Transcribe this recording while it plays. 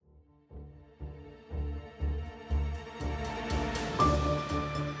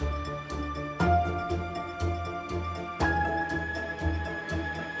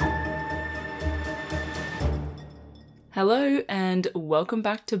Hello and welcome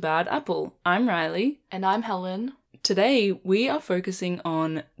back to Bad Apple. I'm Riley. And I'm Helen. Today we are focusing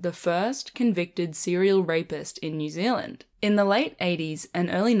on the first convicted serial rapist in New Zealand. In the late 80s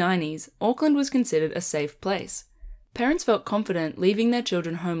and early 90s, Auckland was considered a safe place. Parents felt confident leaving their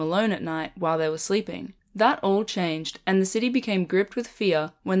children home alone at night while they were sleeping. That all changed, and the city became gripped with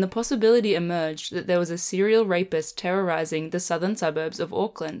fear when the possibility emerged that there was a serial rapist terrorizing the southern suburbs of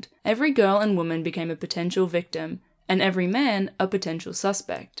Auckland. Every girl and woman became a potential victim, and every man a potential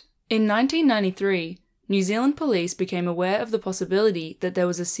suspect. In 1993, New Zealand police became aware of the possibility that there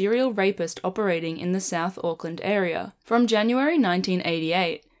was a serial rapist operating in the South Auckland area. From January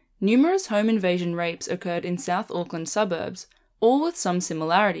 1988, numerous home invasion rapes occurred in South Auckland suburbs, all with some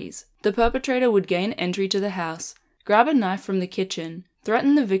similarities. The perpetrator would gain entry to the house, grab a knife from the kitchen,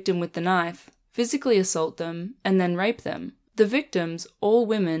 threaten the victim with the knife, physically assault them, and then rape them. The victims, all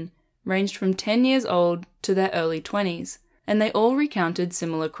women, ranged from 10 years old to their early 20s, and they all recounted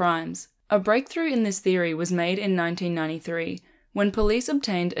similar crimes. A breakthrough in this theory was made in 1993, when police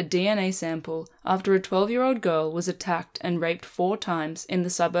obtained a DNA sample after a 12-year-old girl was attacked and raped 4 times in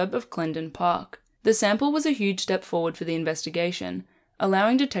the suburb of Clendon Park. The sample was a huge step forward for the investigation,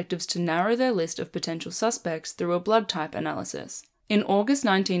 allowing detectives to narrow their list of potential suspects through a blood type analysis. In August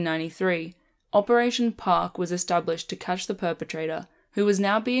 1993, Operation Park was established to catch the perpetrator, who was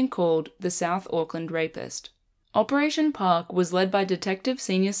now being called the South Auckland Rapist. Operation Park was led by Detective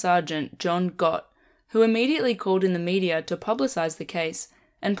Senior Sergeant John Gott, who immediately called in the media to publicise the case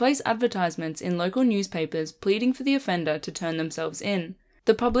and place advertisements in local newspapers pleading for the offender to turn themselves in.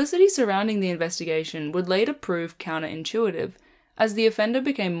 The publicity surrounding the investigation would later prove counterintuitive, as the offender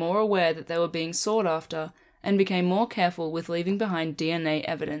became more aware that they were being sought after and became more careful with leaving behind DNA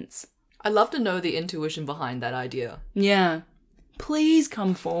evidence. I'd love to know the intuition behind that idea. Yeah. Please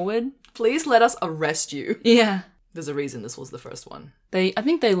come forward. Please let us arrest you. Yeah. There's a reason this was the first one. I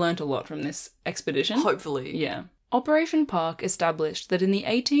think they learnt a lot from this expedition. Hopefully. Yeah. Operation Park established that in the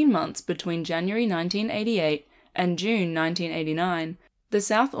 18 months between January 1988 and June 1989, the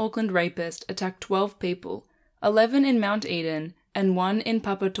South Auckland rapist attacked 12 people, 11 in Mount Eden and 1 in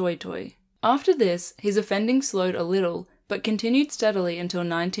Papatoetoe. After this, his offending slowed a little, but continued steadily until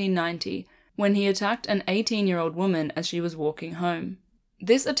 1990, when he attacked an 18-year-old woman as she was walking home.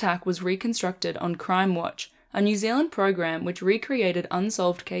 This attack was reconstructed on Crime Watch, a New Zealand program which recreated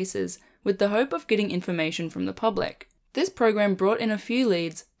unsolved cases with the hope of getting information from the public. This program brought in a few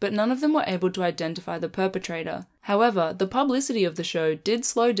leads, but none of them were able to identify the perpetrator. However, the publicity of the show did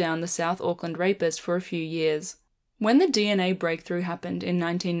slow down the South Auckland rapist for a few years. When the DNA breakthrough happened in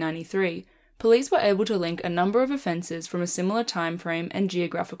 1993, police were able to link a number of offences from a similar time frame and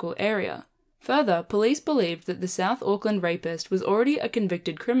geographical area. Further, police believed that the South Auckland rapist was already a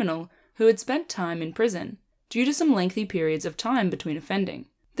convicted criminal who had spent time in prison, due to some lengthy periods of time between offending.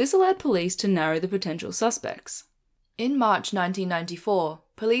 This allowed police to narrow the potential suspects. In March 1994,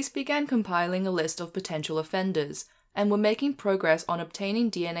 police began compiling a list of potential offenders and were making progress on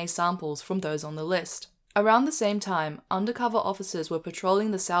obtaining DNA samples from those on the list. Around the same time, undercover officers were patrolling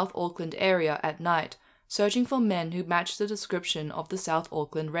the South Auckland area at night, searching for men who matched the description of the South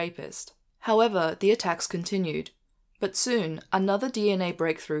Auckland rapist. However, the attacks continued. But soon, another DNA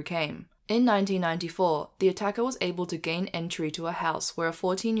breakthrough came. In 1994, the attacker was able to gain entry to a house where a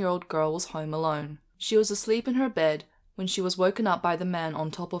 14-year-old girl was home alone. She was asleep in her bed when she was woken up by the man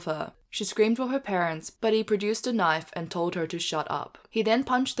on top of her. She screamed for her parents, but he produced a knife and told her to shut up. He then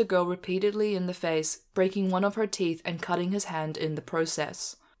punched the girl repeatedly in the face, breaking one of her teeth and cutting his hand in the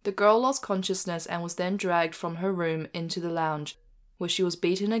process. The girl lost consciousness and was then dragged from her room into the lounge, where she was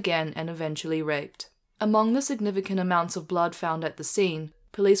beaten again and eventually raped. Among the significant amounts of blood found at the scene,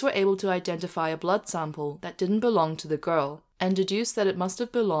 police were able to identify a blood sample that didn't belong to the girl, and deduced that it must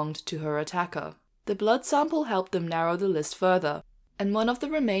have belonged to her attacker. The blood sample helped them narrow the list further, and one of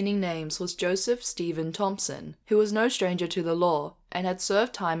the remaining names was Joseph Stephen Thompson, who was no stranger to the law and had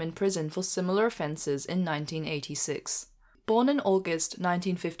served time in prison for similar offences in 1986. Born in August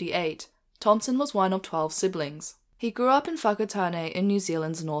 1958, Thompson was one of 12 siblings. He grew up in Whakatane in New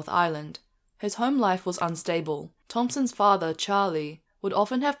Zealand's North Island. His home life was unstable. Thompson's father, Charlie, would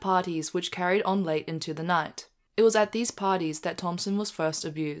often have parties which carried on late into the night. It was at these parties that Thompson was first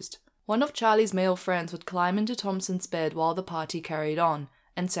abused. One of Charlie's male friends would climb into Thompson's bed while the party carried on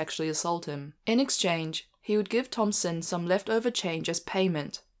and sexually assault him. In exchange, he would give Thompson some leftover change as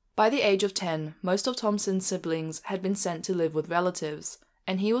payment. By the age of 10, most of Thompson's siblings had been sent to live with relatives,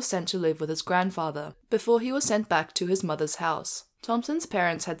 and he was sent to live with his grandfather, before he was sent back to his mother's house. Thompson's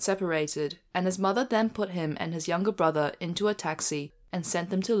parents had separated, and his mother then put him and his younger brother into a taxi and sent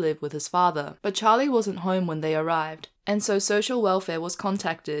them to live with his father. But Charlie wasn't home when they arrived, and so social welfare was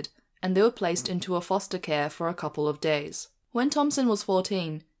contacted, and they were placed into a foster care for a couple of days. When Thompson was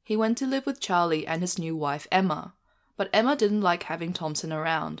 14, he went to live with Charlie and his new wife Emma, but Emma didn't like having Thompson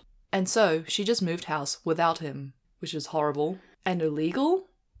around, and so she just moved house without him, which is horrible. And illegal?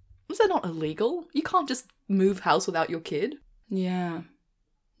 Was that not illegal? You can't just move house without your kid. Yeah,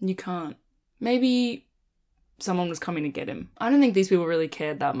 you can't. Maybe someone was coming to get him. I don't think these people really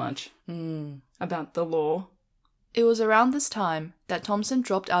cared that much about the law. It was around this time that Thompson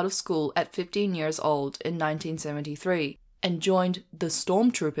dropped out of school at 15 years old in 1973 and joined the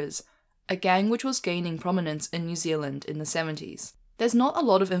Stormtroopers, a gang which was gaining prominence in New Zealand in the 70s. There's not a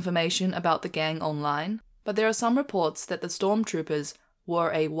lot of information about the gang online, but there are some reports that the Stormtroopers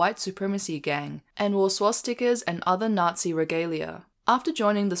were a white supremacy gang and wore swastikas and other Nazi regalia. After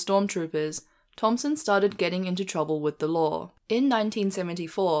joining the Stormtroopers, Thompson started getting into trouble with the law. In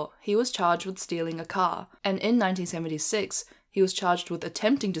 1974, he was charged with stealing a car, and in 1976, he was charged with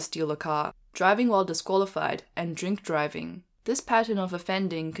attempting to steal a car, driving while disqualified, and drink driving. This pattern of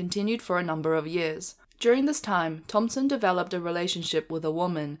offending continued for a number of years. During this time, Thompson developed a relationship with a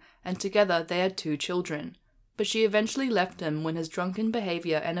woman, and together they had 2 children. But she eventually left him when his drunken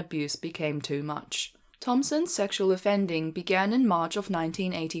behavior and abuse became too much. Thompson's sexual offending began in March of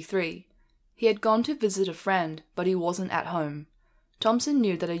 1983. He had gone to visit a friend, but he wasn't at home. Thompson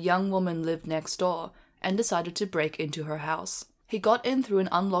knew that a young woman lived next door and decided to break into her house. He got in through an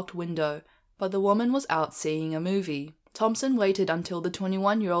unlocked window, but the woman was out seeing a movie. Thompson waited until the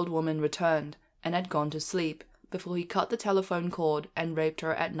 21-year-old woman returned and had gone to sleep before he cut the telephone cord and raped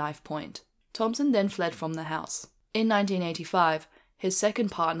her at knife point. Thompson then fled from the house. In 1985, his second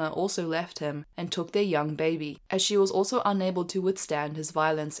partner also left him and took their young baby, as she was also unable to withstand his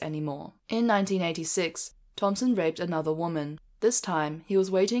violence anymore. In 1986, Thompson raped another woman. This time, he was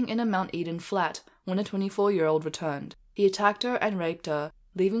waiting in a Mount Eden flat when a 24-year-old returned. He attacked her and raped her,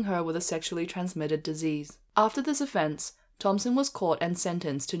 leaving her with a sexually transmitted disease. After this offense, Thompson was caught and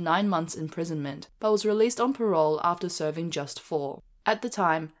sentenced to 9 months imprisonment, but was released on parole after serving just 4. At the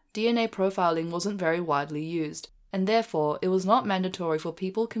time, DNA profiling wasn't very widely used, and therefore it was not mandatory for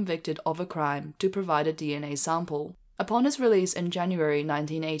people convicted of a crime to provide a DNA sample. Upon his release in January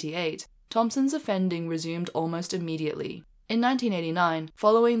 1988, Thompson's offending resumed almost immediately. In 1989,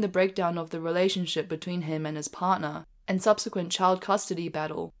 following the breakdown of the relationship between him and his partner, and subsequent child custody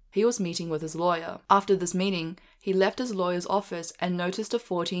battle, he was meeting with his lawyer. After this meeting, he left his lawyer's office and noticed a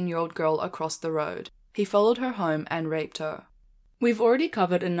 14-year-old girl across the road. He followed her home and raped her. We've already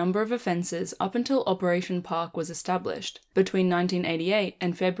covered a number of offences up until Operation Park was established, between 1988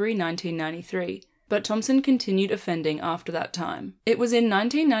 and February 1993, but Thompson continued offending after that time. It was in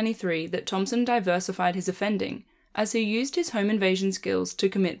 1993 that Thompson diversified his offending, as he used his home invasion skills to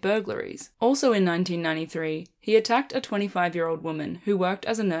commit burglaries. Also in 1993, he attacked a 25-year-old woman who worked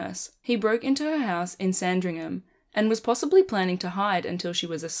as a nurse. He broke into her house in Sandringham and was possibly planning to hide until she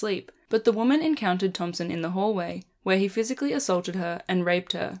was asleep, but the woman encountered Thompson in the hallway, where he physically assaulted her and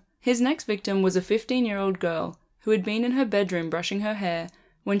raped her. His next victim was a 15-year-old girl who had been in her bedroom brushing her hair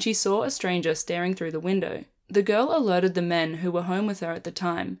when she saw a stranger staring through the window. The girl alerted the men who were home with her at the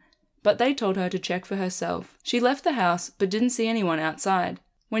time, but they told her to check for herself. She left the house but didn't see anyone outside.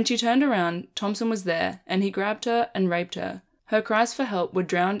 When she turned around, Thompson was there, and he grabbed her and raped her. Her cries for help were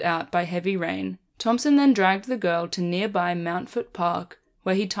drowned out by heavy rain. Thompson then dragged the girl to nearby Mountfort Park,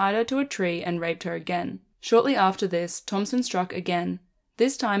 where he tied her to a tree and raped her again. Shortly after this, Thompson struck again,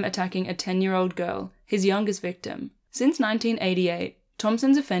 this time attacking a 10-year-old girl, his youngest victim. Since 1988,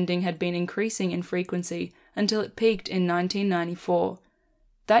 Thompson's offending had been increasing in frequency until it peaked in 1994.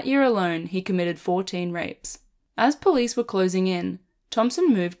 That year alone, he committed 14 rapes. As police were closing in,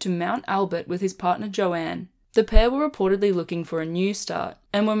 Thompson moved to Mount Albert with his partner Joanne. The pair were reportedly looking for a new start,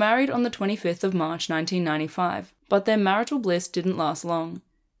 and were married on the 25th of March 1995, but their marital bliss didn't last long.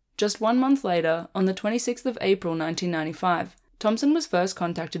 Just 1 month later, on the 26th of April 1995, Thompson was first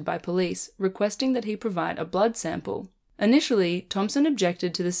contacted by police, requesting that he provide a blood sample. Initially, Thompson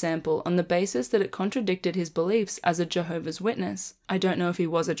objected to the sample on the basis that it contradicted his beliefs as a Jehovah's Witness. I don't know if he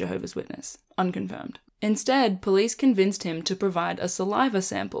was a Jehovah's Witness. Unconfirmed. Instead, police convinced him to provide a saliva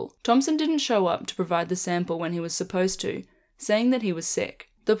sample. Thompson didn't show up to provide the sample when he was supposed to, saying that he was sick.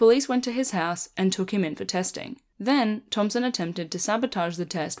 The police went to his house and took him in for testing. Then, Thompson attempted to sabotage the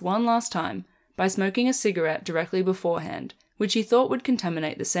test one last time by smoking a cigarette directly beforehand, which he thought would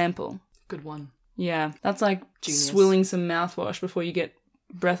contaminate the sample. Good one. Yeah, that's like Genius. swilling some mouthwash before you get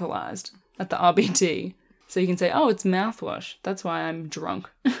breathalyzed at the RBT. So you can say, oh, it's mouthwash. That's why I'm drunk.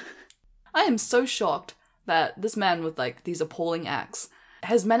 I am so shocked that this man with like these appalling acts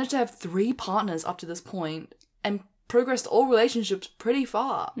has managed to have 3 partners up to this point and progressed all relationships pretty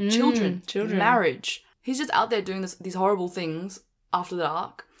far. Children, marriage. He's just out there doing these horrible things after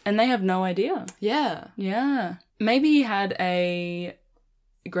dark. And they have no idea. Yeah. Yeah. Maybe he had a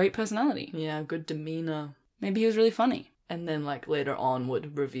great personality. Yeah, good demeanor. Maybe he was really funny. And then, like, later on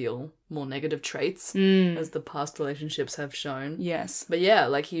would reveal more negative traits, as the past relationships have shown. Yes. But yeah,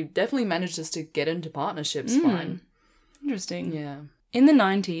 like, he definitely manages to get into partnerships fine. Interesting. Yeah. In the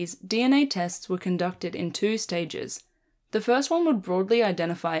 90s, DNA tests were conducted in 2 stages. The first one would broadly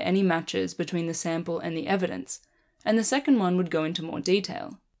identify any matches between the sample and the evidence, and the second one would go into more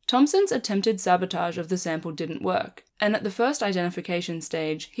detail. Thompson's attempted sabotage of the sample didn't work, and at the first identification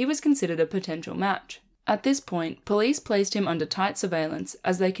stage, he was considered a potential match. At this point, police placed him under tight surveillance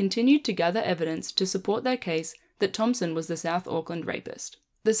as they continued to gather evidence to support their case that Thompson was the South Auckland rapist.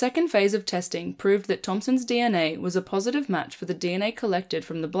 The second phase of testing proved that Thompson's DNA was a positive match for the DNA collected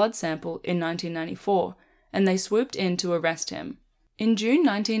from the blood sample in 1994, and they swooped in to arrest him. In June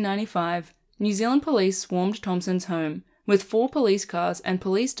 1995, New Zealand police swarmed Thompson's home, with 4 police cars and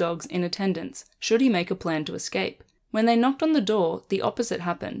police dogs in attendance, should he make a plan to escape. When they knocked on the door, the opposite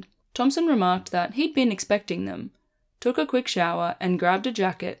happened. Thompson remarked that he'd been expecting them, took a quick shower and grabbed a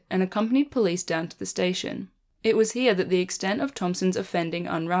jacket and accompanied police down to the station. It was here that the extent of Thompson's offending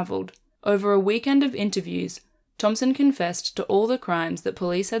unravelled. Over a weekend of interviews, Thompson confessed to all the crimes that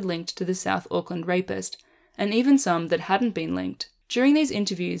police had linked to the South Auckland rapist, and even some that hadn't been linked. During these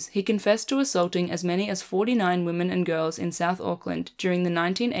interviews, he confessed to assaulting as many as 49 women and girls in South Auckland during the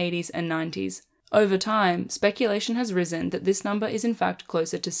 1980s and 90s. Over time, speculation has risen that this number is in fact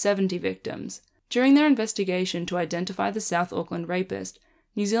closer to 70 victims. During their investigation to identify the South Auckland rapist,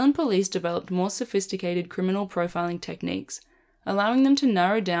 New Zealand police developed more sophisticated criminal profiling techniques, allowing them to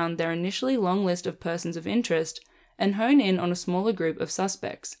narrow down their initially long list of persons of interest and hone in on a smaller group of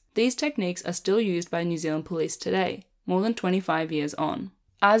suspects. These techniques are still used by New Zealand police today, more than 25 years on.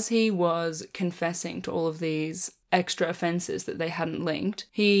 As he was confessing to all of these extra offences that they hadn't linked,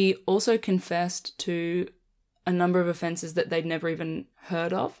 he also confessed to a number of offences that they'd never even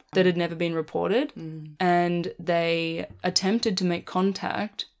heard of, that had never been reported, and they attempted to make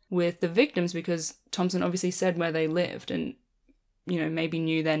contact with the victims because Thompson obviously said where they lived and, you know, maybe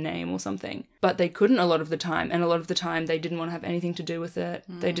knew their name or something. But they couldn't a lot of the time, and a lot of the time they didn't want to have anything to do with it.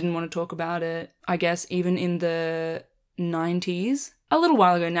 They didn't want to talk about it. I guess even in the 90s, a little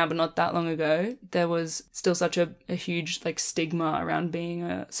while ago now, but not that long ago, there was still such a huge like stigma around being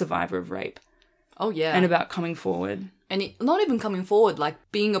a survivor of rape. Oh, yeah. And about coming forward. And not even coming forward, like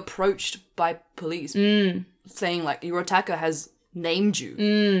being approached by police, saying like, your attacker has named you.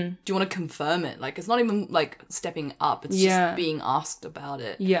 Do you want to confirm it? Like, it's not even like stepping up. It's just being asked about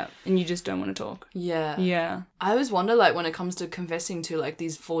it. Yeah, and you just don't want to talk. Yeah. Yeah. I always wonder, like, when it comes to confessing to like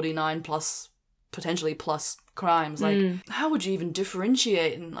these 49 plus, potentially plus crimes, like, how would you even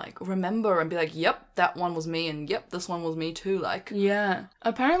differentiate and like remember and be like, yep, that one was me, and yep, this one was me too, like. Yeah.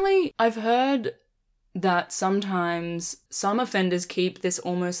 Apparently, I've heard that sometimes some offenders keep this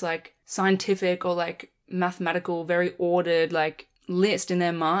almost like scientific or like mathematical, very ordered like list in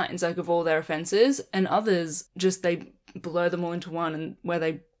their minds, like of all their offences, and others just they blur them all into one and where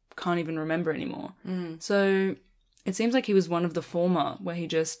they can't even remember anymore. So it seems like he was one of the former, where he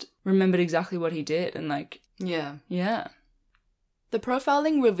just remembered exactly what he did and like... Yeah. Yeah. The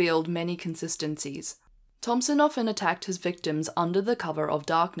profiling revealed many consistencies. Thompson often attacked his victims under the cover of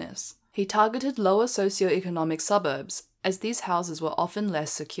darkness. He targeted lower socioeconomic suburbs, as these houses were often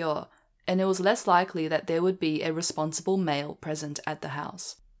less secure, and it was less likely that there would be a responsible male present at the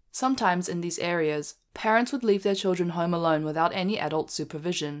house. Sometimes in these areas, parents would leave their children home alone without any adult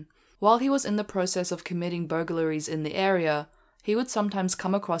supervision. While he was in the process of committing burglaries in the area, he would sometimes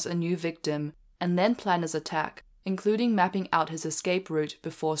come across a new victim and then plan his attack, including mapping out his escape route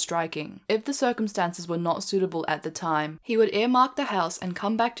before striking. If the circumstances were not suitable at the time, he would earmark the house and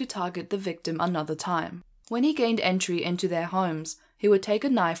come back to target the victim another time. When he gained entry into their homes, he would take a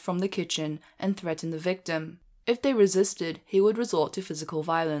knife from the kitchen and threaten the victim. If they resisted, he would resort to physical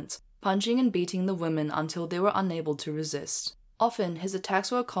violence, punching and beating the women until they were unable to resist. Often, his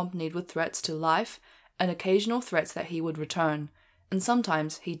attacks were accompanied with threats to life and occasional threats that he would return, and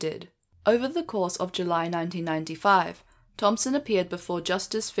sometimes he did. Over the course of July 1995, Thompson appeared before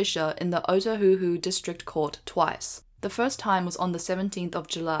Justice Fisher in the Otahuhu District Court twice. The first time was on the 17th of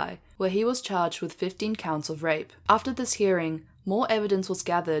July, where he was charged with 15 counts of rape. After this hearing, more evidence was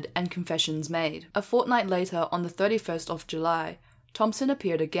gathered and confessions made. A fortnight later, on the 31st of July, Thompson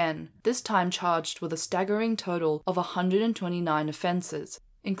appeared again, this time charged with a staggering total of 129 offences,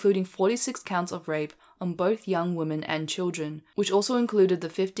 including 46 counts of rape on both young women and children, which also included the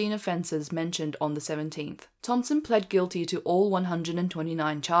 15 offences mentioned on the 17th. Thompson pled guilty to all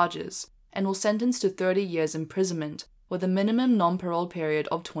 129 charges and was sentenced to 30 years imprisonment, with a minimum non-parole period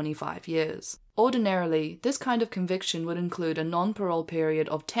of 25 years. Ordinarily, this kind of conviction would include a non-parole period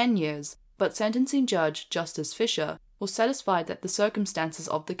of 10 years, but sentencing judge Justice Fisher was satisfied that the circumstances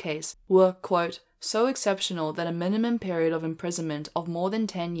of the case were, quote, so exceptional that a minimum period of imprisonment of more than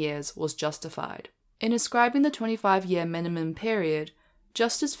 10 years was justified. In ascribing the 25-year minimum period,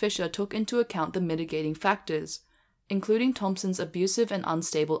 Justice Fisher took into account the mitigating factors, including Thompson's abusive and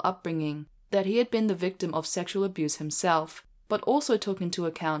unstable upbringing, that he had been the victim of sexual abuse himself, but also took into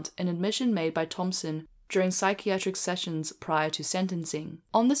account an admission made by Thompson during psychiatric sessions prior to sentencing.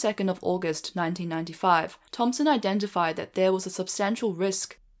 On the 2nd of August 1995, Thompson identified that there was a substantial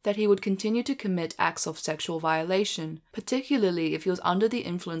risk that he would continue to commit acts of sexual violation, particularly if he was under the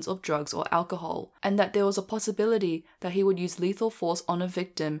influence of drugs or alcohol, and that there was a possibility that he would use lethal force on a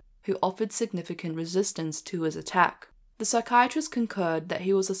victim who offered significant resistance to his attack. The psychiatrist concurred that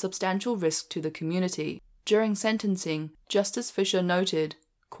he was a substantial risk to the community. During sentencing, Justice Fisher noted,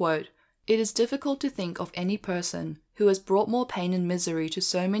 quote, "It is difficult to think of any person who has brought more pain and misery to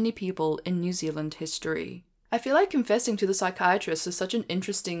so many people in New Zealand history." I feel like confessing to the psychiatrist is such an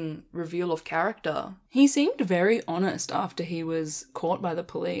interesting reveal of character. He seemed very honest after he was caught by the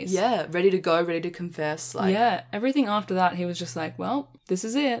police. Yeah, ready to go, ready to confess. Yeah, everything after that, he was just like, well, this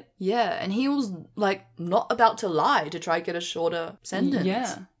is it. Yeah, and he was, not about to lie to try to get a shorter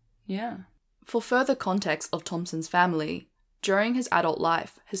sentence. Yeah. For further context of Thompson's family, during his adult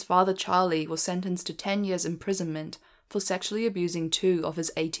life, his father Charlie was sentenced to 10 years imprisonment for sexually abusing 2 of his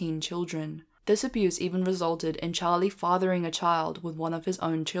 18 children. This abuse even resulted in Charlie fathering a child with one of his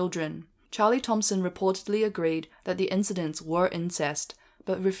own children. Charlie Thompson reportedly agreed that the incidents were incest,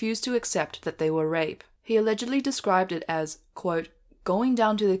 but refused to accept that they were rape. He allegedly described it as, quote, going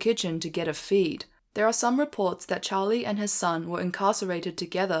down to the kitchen to get a feed. There are some reports that Charlie and his son were incarcerated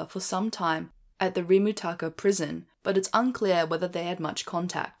together for some time at the Rimutaka prison, but it's unclear whether they had much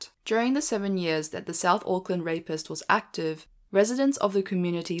contact. During the 7 years that the South Auckland rapist was active, residents of the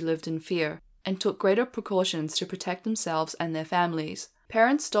community lived in fear and took greater precautions to protect themselves and their families.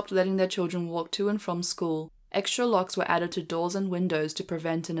 Parents stopped letting their children walk to and from school, extra locks were added to doors and windows to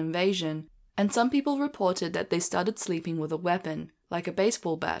prevent an invasion, and some people reported that they started sleeping with a weapon, like a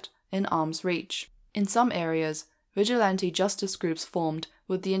baseball bat, in arm's reach. In some areas, vigilante justice groups formed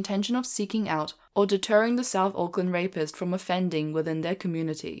with the intention of seeking out or deterring the South Auckland rapist from offending within their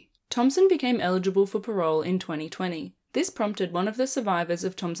community. Thompson became eligible for parole in 2020. This prompted one of the survivors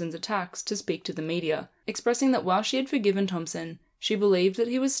of Thompson's attacks to speak to the media, expressing that while she had forgiven Thompson, she believed that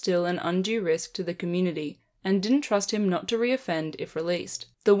he was still an undue risk to the community and didn't trust him not to reoffend if released.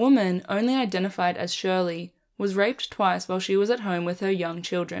 The woman, only identified as Shirley, was raped twice while she was at home with her young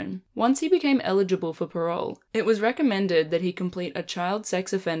children. Once he became eligible for parole, it was recommended that he complete a child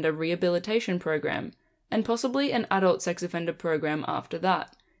sex offender rehabilitation program, and possibly an adult sex offender program after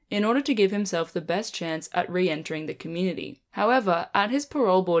that, in order to give himself the best chance at re-entering the community. However, at his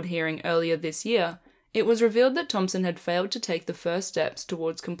parole board hearing earlier this year, it was revealed that Thompson had failed to take the first steps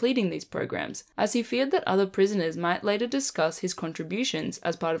towards completing these programs, as he feared that other prisoners might later discuss his contributions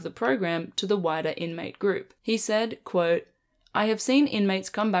as part of the program to the wider inmate group. He said, quote, "I have seen inmates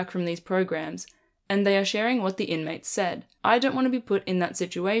come back from these programs, and they are sharing what the inmates said. I don't want to be put in that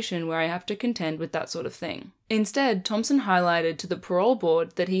situation where I have to contend with that sort of thing." Instead, Thompson highlighted to the parole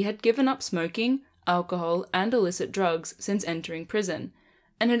board that he had given up smoking, alcohol, and illicit drugs since entering prison,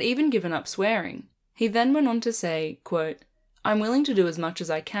 and had even given up swearing. He then went on to say, quote, "I'm willing to do as much as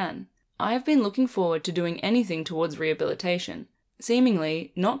I can. I have been looking forward to doing anything towards rehabilitation.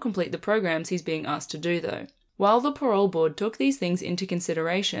 Seemingly, not complete the programs he's being asked to do though." While the parole board took these things into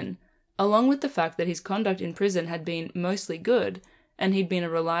consideration, along with the fact that his conduct in prison had been mostly good, and he'd been a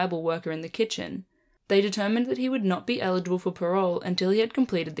reliable worker in the kitchen, they determined that he would not be eligible for parole until he had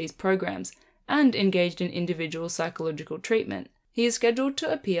completed these programs and engaged in individual psychological treatment. He is scheduled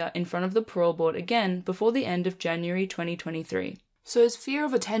to appear in front of the parole board again before the end of January 2023. So his fear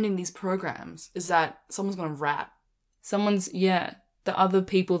of attending these programs is that someone's going to rat. The other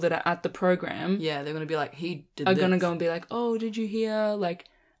people that are at the program. Yeah, they're going to be like, he did are this. going to go and be like, oh, did you hear? Like,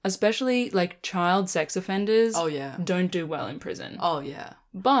 especially, like, child sex offenders don't do well in prison. Oh, yeah.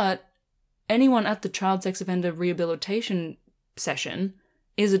 But anyone at the child sex offender rehabilitation session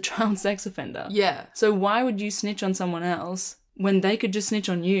is a child sex offender. Yeah. So why would you snitch on someone else when they could just snitch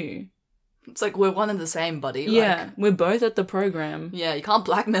on you? It's like, we're one and the same, buddy. Yeah, we're both at the program. Yeah, you can't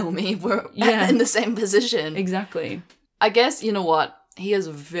blackmail me. We're in the same position. Exactly. I guess, you know what? He is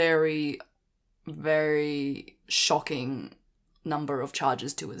very very shocking number of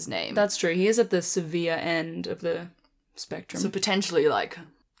charges to his name. That's true. He is at the severe end of the spectrum. So potentially, like,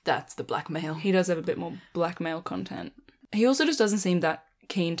 that's the blackmail. He does have a bit more blackmail content. He also just doesn't seem that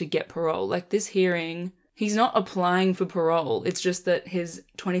keen to get parole. Like, this hearing, he's not applying for parole. It's just that his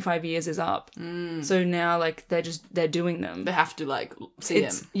 25 years is up. So now, like, they're doing them. They have to, like, see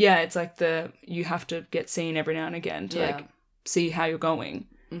him. Yeah, it's like you have to get seen every now and again to, like, see how you're going.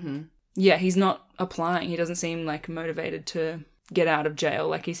 Mm-hmm. Yeah, he's not applying. He doesn't seem, like, motivated to get out of jail.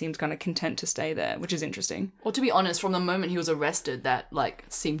 Like, he seems kind of content to stay there, which is interesting. Or to be honest, from the moment he was arrested, that, like,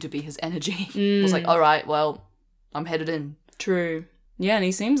 seemed to be his energy. It was like, all right, well, I'm headed in. True. Yeah, and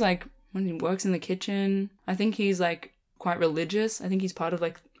he seems like, when he works in the kitchen, I think he's, like, quite religious. I think he's part of,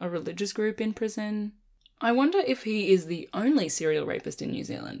 like, a religious group in prison. I wonder if he is the only serial rapist in New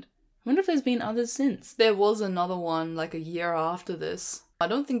Zealand. I wonder if there's been others since. There was another one, like, a year after this. I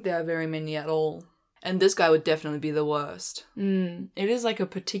don't think there are very many at all. And this guy would definitely be the worst. It is, like, a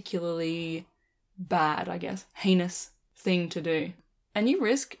particularly bad, I guess, heinous thing to do. And you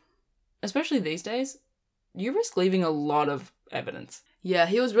risk, especially these days, you risk leaving a lot of evidence. Yeah,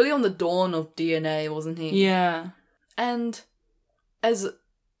 he was really on the dawn of DNA, wasn't he? Yeah. And as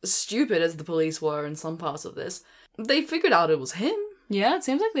stupid as the police were in some parts of this, they figured out it was him. Yeah, it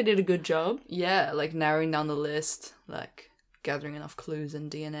seems like they did a good job. Yeah, like narrowing down the list, like gathering enough clues in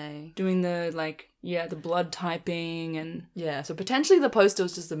DNA. Doing the, like, the blood typing and... Yeah, so potentially the poster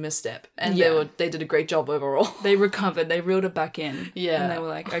was just a misstep. And they did a great job overall. They recovered, they reeled it back in. Yeah. And they were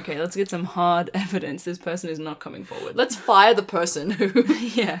like, okay, let's get some hard evidence. This person is not coming forward. Let's fire the person who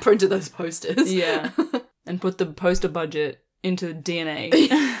printed those posters. Yeah. And put the poster budget into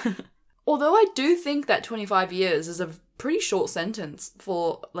DNA. Although I do think that 25 years is a pretty short sentence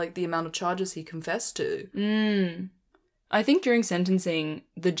for, like, the amount of charges he confessed to. I think during sentencing,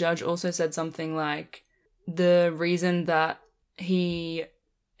 the judge also said something like the reason that he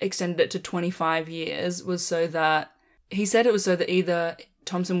extended it to 25 years was so that... He said it was so that either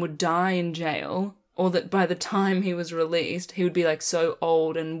Thompson would die in jail or that by the time he was released, he would be, like, so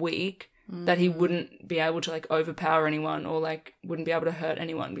old and weak that he wouldn't be able to, like, overpower anyone or, like, wouldn't be able to hurt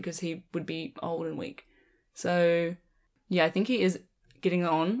anyone because he would be old and weak. So, yeah, I think he is getting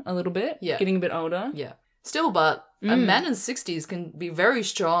on a little bit. Yeah. Getting a bit older. Yeah. Still, but a man in 60s can be very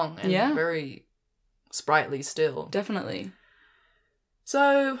strong and very sprightly still. Definitely.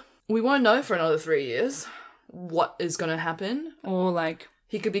 So, we won't know for another 3 years what is going to happen. Or, like...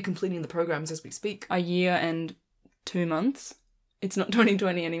 He could be completing the programs as we speak. A year and 2 months. It's not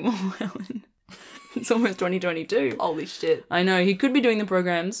 2020 anymore, Helen. It's almost 2022. Holy shit. I know, he could be doing the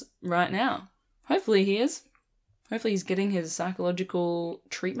programs right now. Hopefully he is. Hopefully he's getting his psychological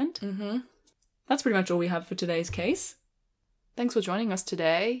treatment. Mm-hmm. That's pretty much all we have for today's case. Thanks for joining us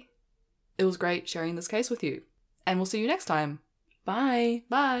today. It was great sharing this case with you. And we'll see you next time. Bye.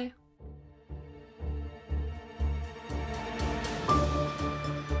 Bye.